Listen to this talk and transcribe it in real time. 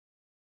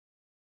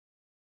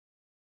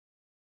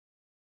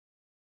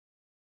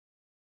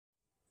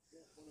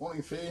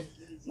Morning, Fee.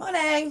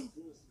 Morning.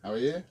 How are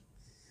you?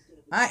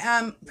 I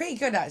am pretty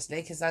good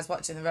actually because I was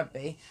watching the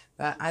rugby,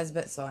 but I was a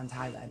bit sore and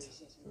tired.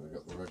 So we've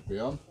got the rugby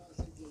on.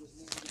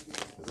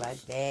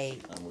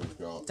 Rugby. And we've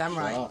got Damn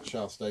Char. right.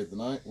 Char stayed the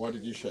night. Why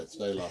did you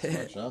stay last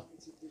night, Char?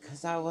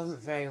 Because I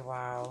wasn't very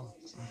well.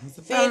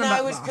 Fee And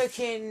I was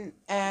cooking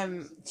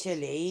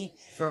chili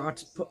for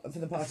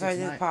the party for tonight.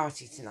 the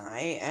party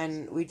tonight,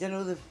 and we done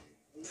all the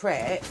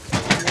prep,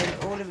 and then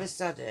all of a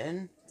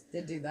sudden,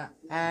 Did do that.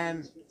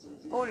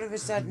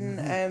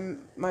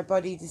 my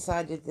body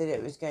decided that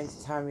it was going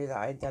to tell me that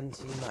I'd done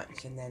too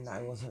much, and then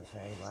I wasn't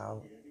very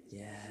well.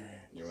 Yeah.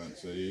 You went,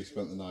 so you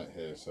spent the night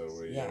here, so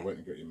we went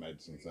and got your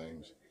meds and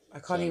things. I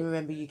can't even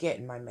remember you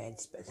getting my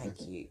meds, but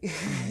thank you.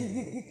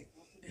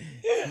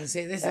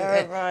 See, this is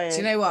Ryan. Do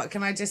you know what?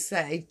 Can I just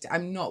say,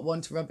 I'm not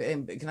one to rub it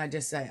in, but can I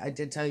just say, I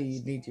did tell you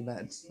you'd need your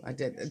meds. I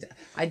did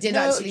No,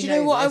 actually. do you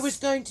know what? this. I was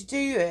going to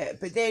do it,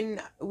 but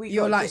then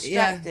You're got like,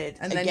 distracted.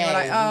 and then again. you're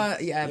like,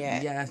 oh,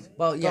 yeah.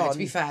 Well, yeah. Gone. To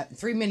be fair,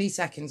 3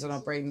 milliseconds on our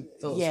brain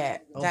thoughts. Yeah,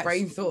 our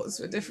brain thoughts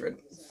were different.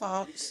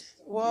 Farts.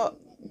 What?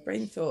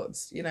 Brain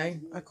thoughts, you know.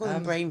 I call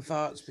them brain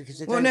farts because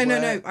they Well, don't no.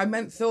 work. I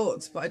meant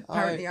thoughts, but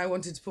apparently I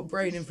wanted to put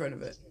brain in front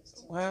of it.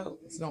 Well,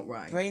 it's not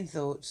right. Brain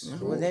thoughts.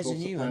 Cool. Well, there's What's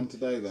a new the plan one.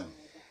 today then?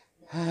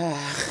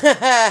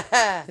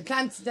 The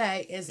plan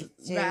today is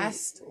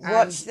rest,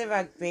 watch the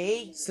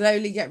rugby,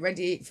 slowly get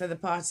ready for the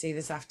party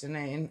this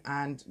afternoon,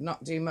 and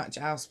not do much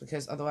else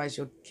because otherwise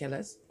you'll kill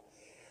us.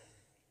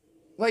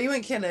 Well, you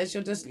won't kill us.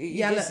 You'll just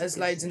yell at us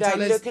loads and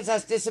tell us. Look at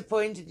us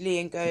disappointedly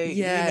and go.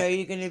 Yeah. You know,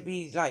 you're going to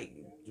be like,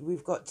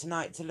 we've got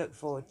tonight to look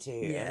forward to.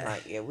 Yeah. And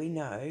like, yeah, we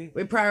know.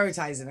 We're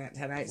prioritising it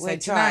tonight. We're So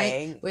tonight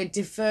trying. we're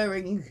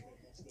deferring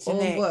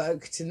all Nick.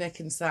 work to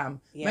Nick and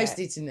Sam. Yeah.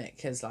 Mostly to Nick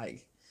because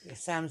like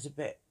Sam's a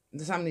bit.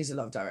 Sam needs a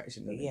lot of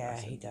direction. doesn't Yeah,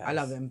 he? he does. I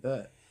love him,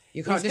 but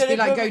you can't He's just be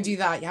gonna like, go probably- do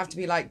that. You have to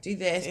be like, do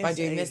this by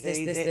doing this,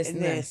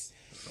 and this.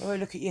 Oh,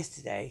 look at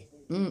yesterday.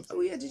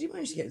 Oh yeah, did you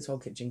manage to get this whole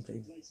kitchen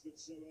clean?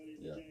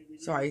 Yeah.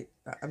 Sorry,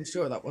 I'm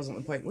sure that wasn't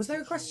the point. Was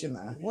there a question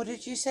there? What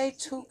did you say?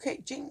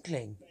 Toolkit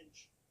jinkling.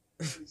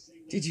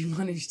 Did you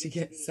manage to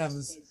get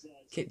Sam's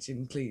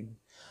kitchen clean?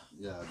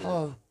 Yeah, I did.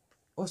 Oh,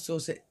 or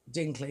sauce it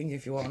jinkling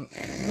if you want.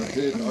 I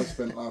did. I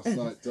spent last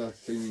night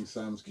cleaning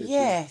Sam's kitchen.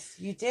 Yes,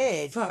 you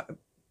did. But,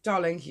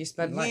 darling, you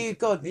spent like you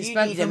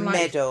spent need a from, like,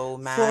 medal,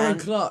 man.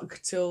 4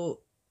 o'clock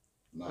till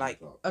 9 like-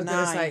 o'clock. I was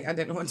gonna 9. say I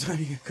don't know what time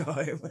you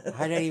got home.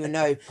 I don't even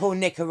know. Poor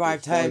Nick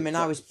arrived It's like home and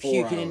I was 4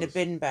 puking in the hours.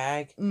 bin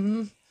bag.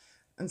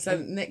 And so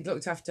Nick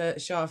looked after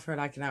Char for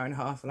like an hour and a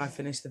half, and I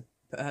finished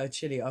the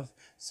chili off.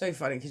 So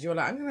funny because you're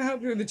like, I'm gonna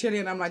help you with the chili,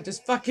 and I'm like,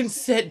 just fucking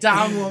sit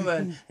down,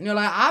 woman. And you're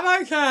like,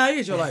 I'm okay.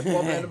 And you're like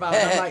wobbling about.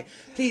 And I'm like,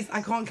 please,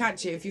 I can't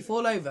catch you. If you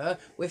fall over,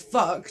 we're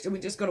fucked, and we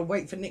just gotta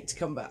wait for Nick to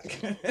come back.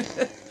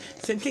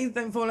 So please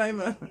don't fall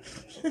over.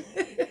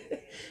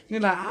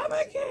 You're like, I'm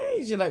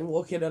okay. You're like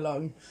walking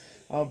along.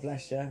 Oh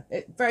bless you.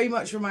 It very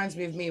much reminds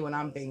me of me when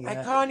I'm being. I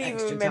can't even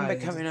extra remember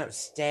tired. coming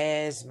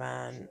upstairs,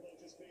 man.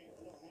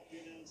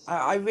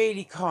 I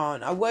really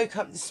can't. I woke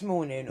up this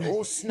morning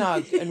all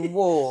snug and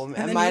warm,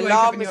 and then my you wake up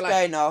alarm and was you're like,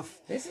 going off.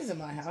 This isn't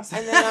my house.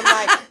 And then I'm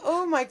like,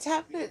 oh, my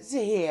tablets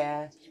are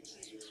here.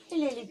 Hey,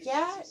 little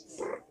cat.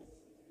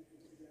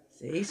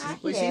 See, Hi,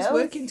 she's Lil.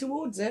 working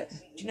towards it.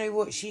 Do you know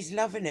what? She's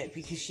loving it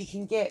because she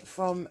can get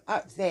from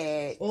up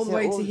there All the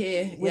way to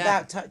here, yeah.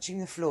 without touching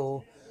the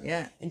floor.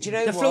 Yeah. And do you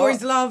know the what? floor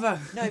is lava.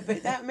 No,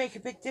 but that make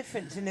a big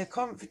difference in her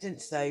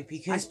confidence, though,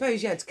 because I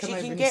suppose, yeah, to come she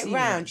over can and get see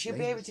round. you, She'll be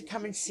actually. able to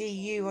come and see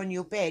you on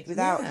your bed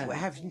without Yeah.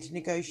 having to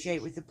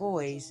negotiate with the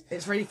boys.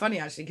 It's really funny,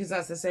 actually, because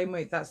that's the same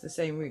way, that's the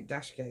same route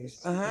Dash goes.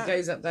 Uh-huh. He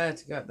goes up there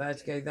to go up there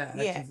to go there.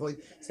 Yeah. To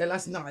avoid. So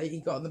last night, he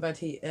got on the bed,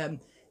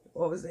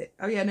 what was it?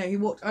 Oh, yeah, no, he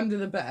walked under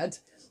the bed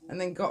and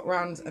then got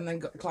round and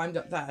then climbed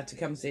up there to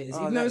come see us.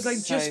 Oh, Even though it was like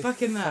that's just so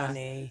fucking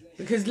funny. there.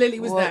 Because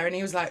Lily was Well, there and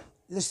he was like,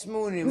 This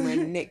morning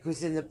when Nick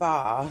was in the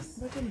bath,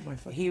 "Oh, I don't know my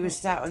fucking he was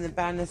sat on the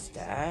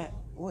banister.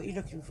 What are you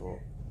looking for?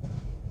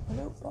 a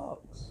little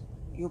box."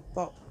 Your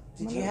box.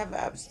 Did you have it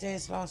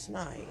upstairs last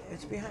night?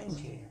 It's behind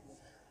you.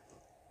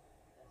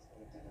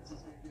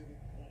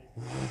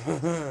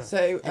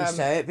 So, And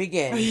so it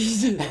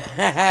begins.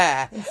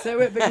 so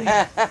it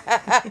began.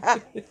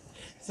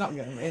 It's not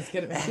going to be. It's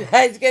going to be.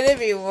 It's gonna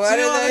be one Do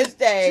you know of what those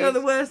the- do you know days. what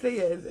the worst thing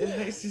is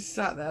Nick's just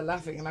sat there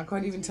laughing, and I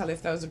can't even tell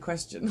if there was a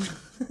question.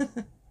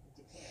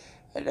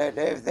 I don't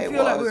know if I they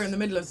feel like we're in the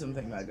middle of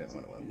something, but I don't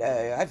want to.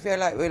 No, I feel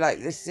like we're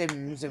like The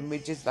Sims, and we're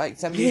just like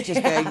somebody's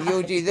just going,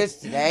 "You'll do this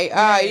today."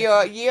 Ah,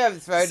 you haven't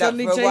thrown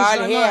Suddenly up for a changed while.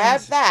 my Here, mind.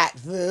 have that.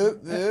 Voop,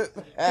 voop.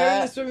 Go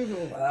in the swimming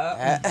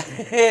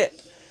pool.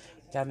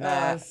 Done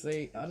that.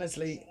 Sweet.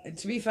 Honestly,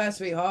 to be fair,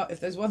 sweetheart, if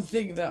there's one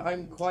thing that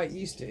I'm quite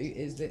used to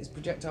is that it's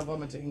projectile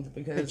vomiting,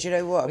 because But you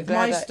know what? I'm with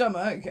glad my I-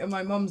 stomach and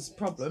my mum's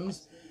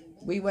problems,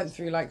 we went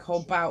through like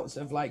whole bouts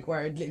of like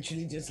where I'd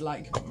literally just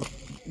like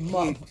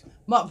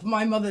mop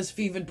my mother's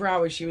fevered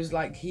brow as she was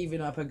like heaving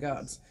up her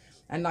guts.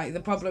 And like the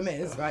problem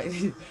is, right,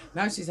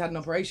 now she's had an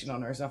operation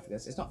on her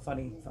esophagus. It's not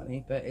funny,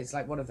 but it's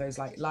like one of those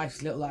like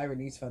life's little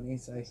ironies funny.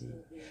 So,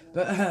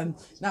 but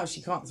now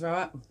she can't throw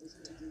up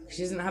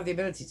She doesn't have the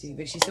ability to,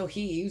 but she still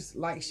heaves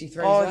like she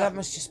throws Oh, up. that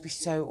must just be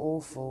so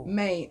awful.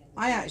 Mate,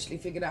 I actually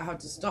figured out how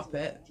to stop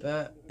it,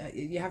 but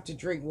you have to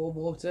drink warm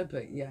water.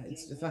 But yeah,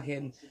 it's the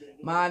fucking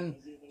man.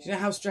 Do you know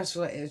how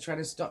stressful it is trying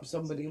to stop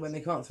somebody when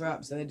they can't throw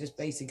up? So they're just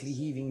basically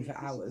heaving for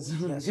hours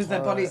because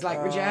their body's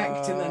like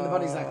reject, and then the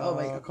body's like, oh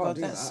mate, I can't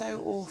do that. That's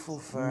so awful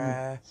for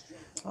her.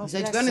 Oh, So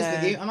to be honest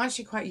with you, I'm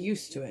actually quite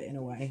used to it in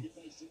a way.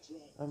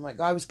 Oh my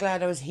god, I was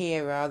glad I was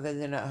here rather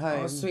than at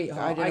home. Oh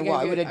sweetheart, I don't know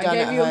what I would have done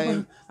at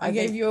home. I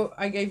gave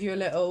you a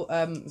little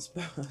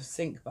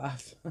sink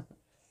bath.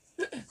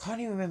 I can't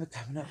even remember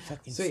coming up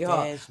fucking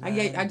Sweetheart, stairs,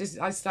 man.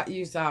 I sat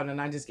you down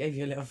and I just gave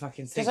you a little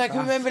fucking sink Because I bath.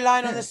 can remember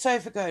lying on the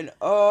sofa going,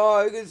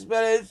 oh, I can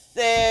smell it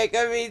sick,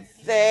 I'm being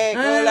sick,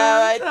 all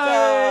I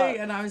Sorry.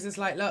 talk. And I was just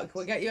like, look,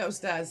 we'll get you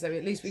upstairs. So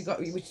at least we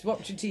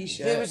swapped your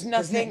t-shirt. There was 'cause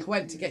nothing- Nick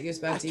went to get you a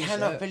spare I t-shirt.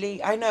 cannot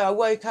believe, I know, I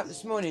woke up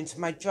this morning to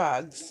my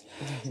drugs,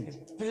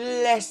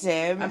 bless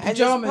him, And and this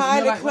pyjamas, and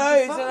pile you're of like, what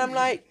the clothes, and fuck? I'm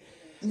like,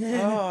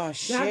 oh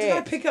shit. How did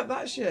I pick up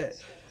that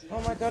shit? Oh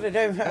my god, I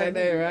don't know. I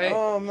know, right?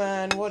 Oh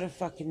man, what a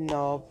fucking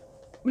knob.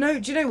 No,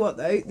 do you know what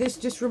though? This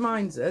just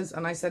reminds us,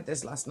 and I said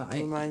this last night.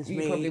 Reminds you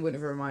me. probably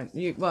wouldn't have reminded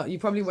you. Well, you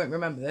probably won't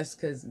remember this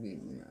because.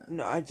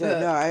 No, I don't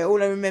know.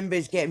 All I remember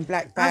is getting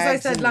black bags. As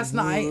I said and- last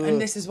night, and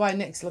this is why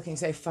Nick's looking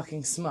so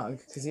fucking smug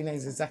because he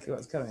knows exactly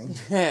what's coming.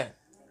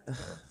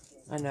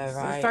 I know,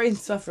 right? It's very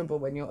insufferable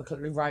when you're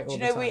right all Do you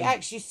the know, time. we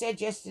actually said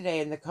yesterday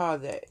in the car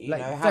that, you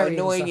Like, know, how very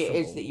annoying it is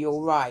insufferable. that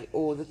you're right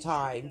all the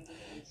time.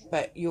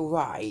 But you're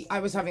right.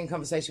 I was having a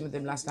conversation with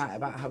him last night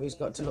about how he's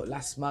got to look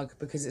less smug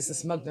because it's the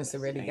smugness that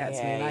really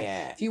gets me. Like,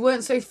 if you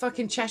weren't so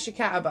fucking Cheshire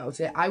Cat about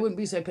it, I wouldn't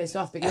be so pissed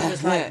off. But you're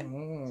just like,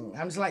 I'm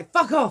just like,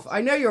 fuck off.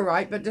 I know you're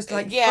right, but just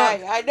like, Yeah,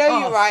 fuck I know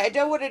off. you're right. I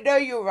don't want to know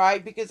you're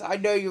right because I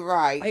know you're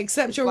right. I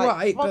accept you're Like,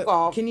 right, fuck but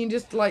off. can you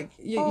just like,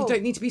 you Oh.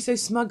 don't need to be so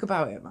smug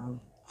about it, man.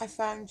 I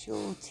found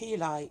your tea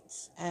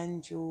lights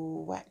and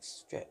your wax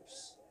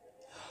strips.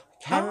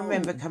 I can't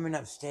remember coming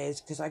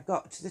upstairs because I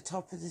got to the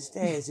top of the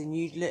stairs and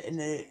you'd lit an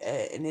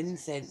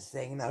incense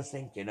thing and I was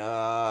thinking,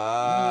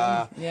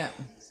 Yeah.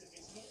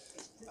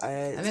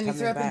 And And then you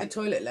threw up in the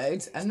toilet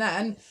loads, and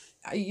then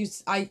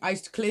I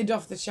cleared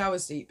off the shower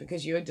seat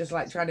because you were just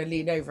like trying to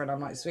lean over, and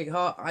I'm like,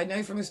 sweetheart, I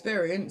know from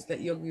experience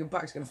that your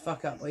back's gonna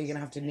fuck up or you're gonna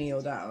have to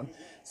kneel down.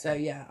 So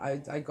yeah,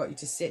 I got you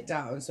to sit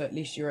down, so at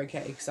least you're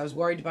okay. Because I was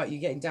worried about you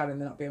getting down and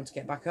then not being able to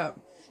get back up,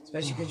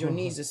 especially because your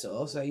knees are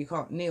sore, so you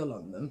can't kneel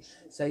on them.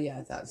 So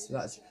yeah, that's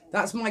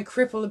my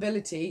cripple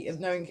ability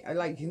of knowing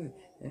like.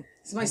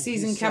 It's my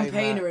seasoned so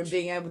campaigner much. and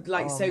being able to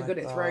like Oh so my good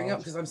at throwing up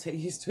God. because I'm so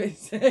used to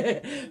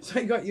it. So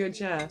I got you a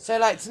chair. So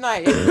like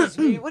tonight, it was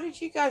really- what did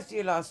you guys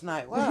do last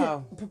night?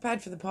 Wow.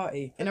 Prepared for the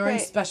party in our own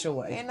Prepared- special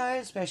way. In our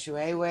own special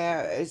way,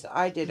 whereas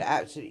I did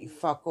absolutely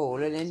fuck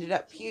all and ended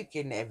up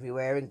puking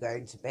everywhere and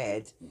going to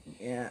bed.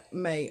 Yeah,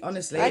 mate,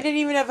 honestly. I didn't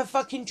even have a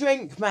fucking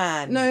drink,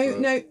 man.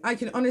 No, I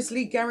can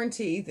honestly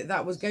guarantee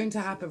that was going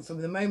to happen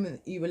from the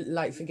moment you were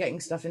like forgetting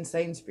stuff in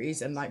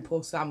Sainsbury's and like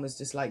poor Sam was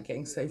just like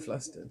getting so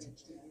flustered.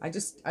 I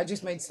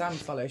just made Sam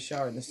follow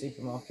Char in the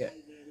supermarket.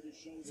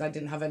 So I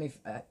didn't have any.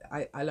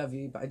 I love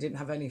you, but I didn't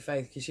have any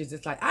faith because she's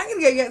just like, I'm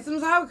gonna go get some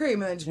sour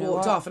cream, and then just You know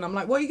walked what? off. And I'm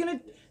like, what are you gonna?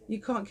 You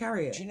can't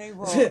carry it. Do you know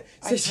what? So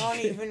I she-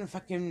 can't even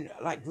fucking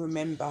like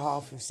remember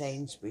half of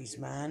Sainsbury's,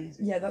 man.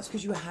 Yeah, that's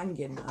because you were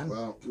hanging, man.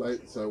 Well,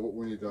 so what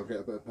we need, I'll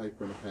get a bit of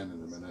paper and a pen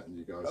in a minute, and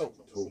you guys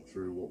talk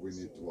through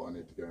what I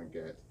need to go and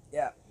get.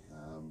 Yeah.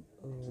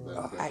 To then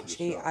go to the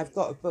Actually, shop. I've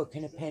got a book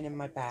and a pen in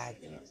my bag.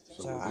 Yeah.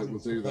 So So I'm we'll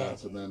do prepared.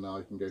 that, and then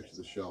I can go to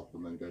the shop,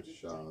 and then go to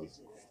Char's,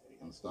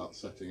 and start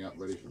setting up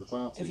ready for the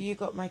party. Have you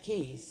got my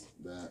keys?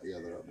 Yeah,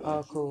 they're up there.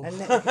 Oh, cool. And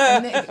Nick,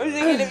 I was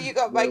thinking, have you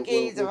got my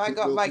keys? Have I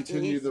got we'll my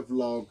continue keys? the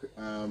vlog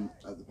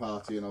at the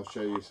party, and I'll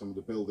show you some of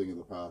the building of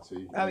the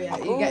party. oh yeah,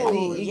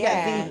 Ooh, you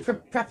yeah. get the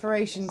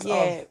preparations. Yeah,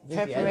 of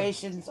video.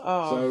 preparations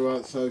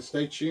are. So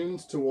stay tuned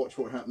to watch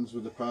what happens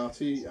with the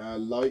party.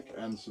 Like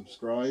and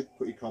subscribe.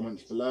 Put your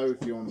comments below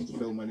if you want us to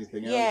film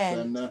anything Yeah.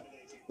 else.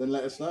 Then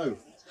let us know.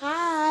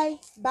 Hi,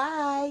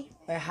 bye.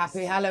 A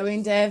happy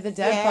Halloween Day of the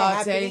Dead Yeah,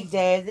 party. happy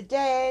Day of the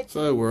Dead.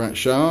 So we're at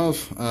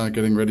Char's,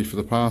 getting ready for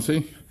the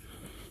party.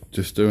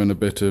 Just doing a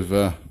bit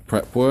of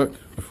prep work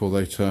before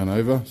they turn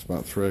over. It's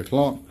about 3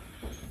 o'clock.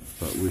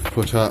 But we've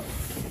put up,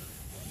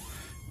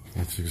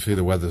 as you can see,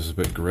 the weather's a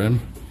bit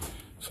grim.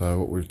 So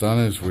what we've done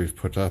is we've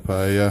put up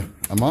a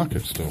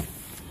market stall.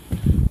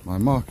 My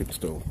market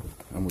stall.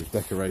 And we've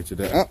decorated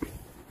it up.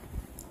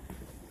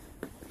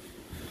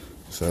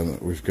 So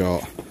that we've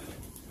got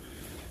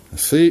a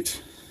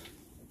seat,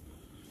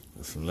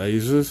 got some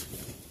lasers,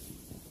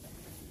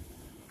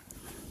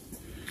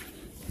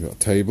 we've got a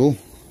table,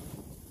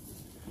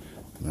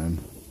 and then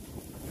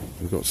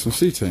we've got some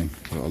seating.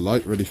 Got a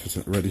light ready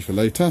for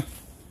later.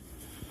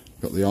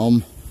 Got the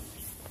om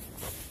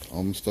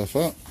stuff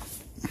up.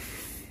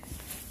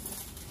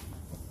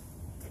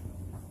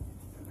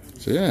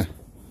 So yeah,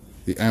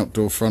 the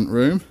outdoor front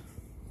room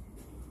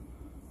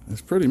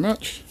is pretty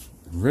much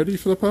ready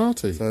for the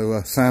party.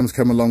 So Sam's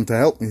come along to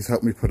help. He's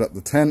helped me put up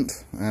the tent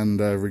and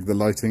rig the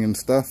lighting and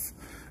stuff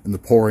in the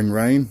pouring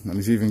rain, and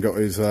he's even got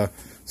his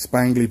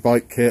spangly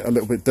bike kit a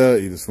little bit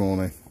dirty this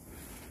morning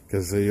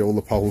because all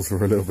the poles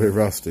were a little bit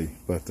rusty.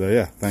 But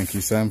yeah, thank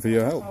you, Sam, for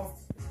your help. Oh,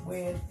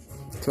 weird.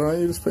 It's alright,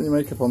 you just put your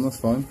makeup on, that's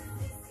fine.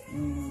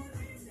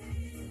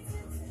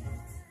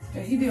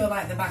 Yeah, you do all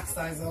like the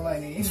backsides all I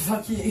need.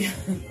 Fuck you.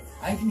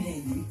 I can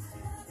hear you.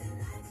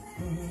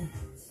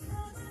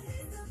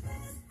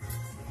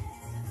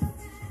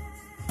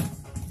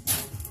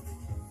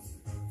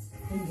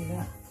 Can do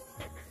that.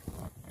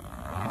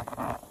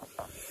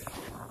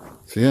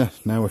 So yeah,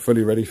 now we're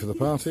fully ready for the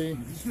party.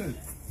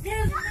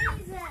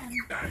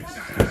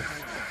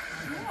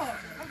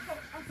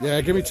 Yeah,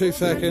 give me 2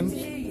 seconds.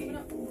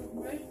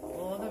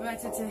 All the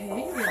better to hear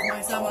you with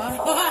my summer. I've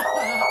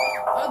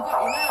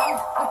got you now.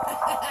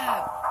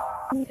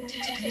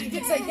 You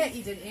did say get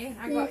you, didn't you?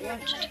 I got you.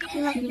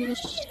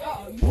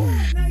 Oh,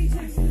 no, you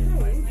took some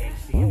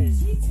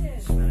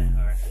food.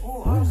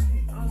 Oh, I was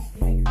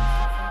thinking.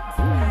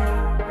 Hi.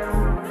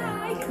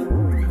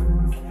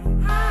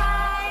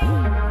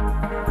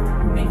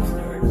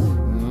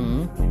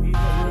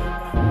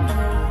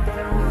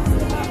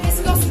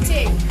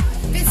 Viscosity.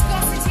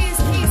 Viscosity is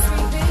key,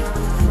 sweetie.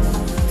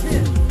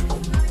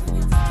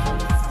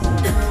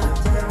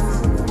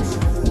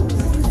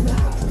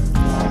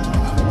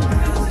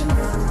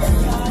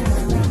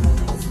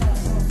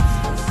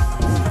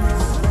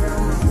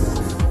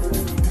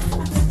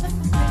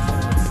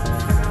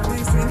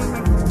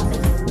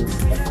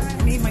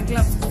 I need my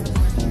gloves.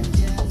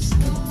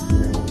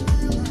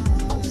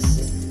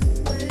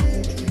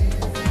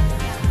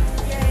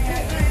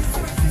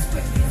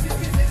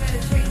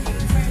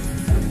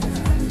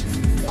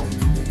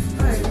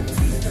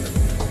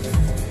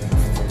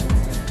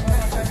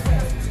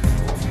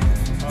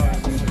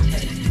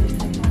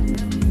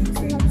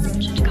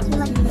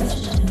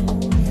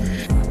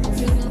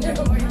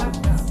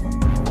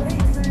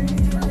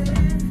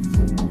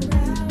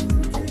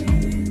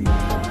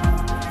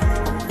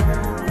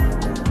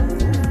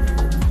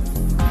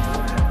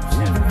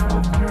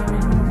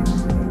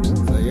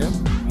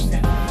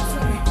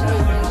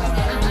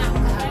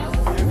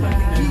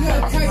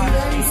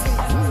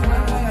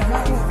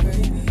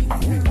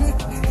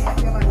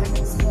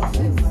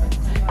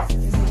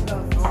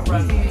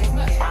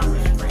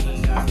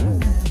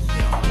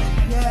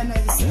 Yeah, no,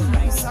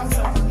 this sounds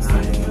like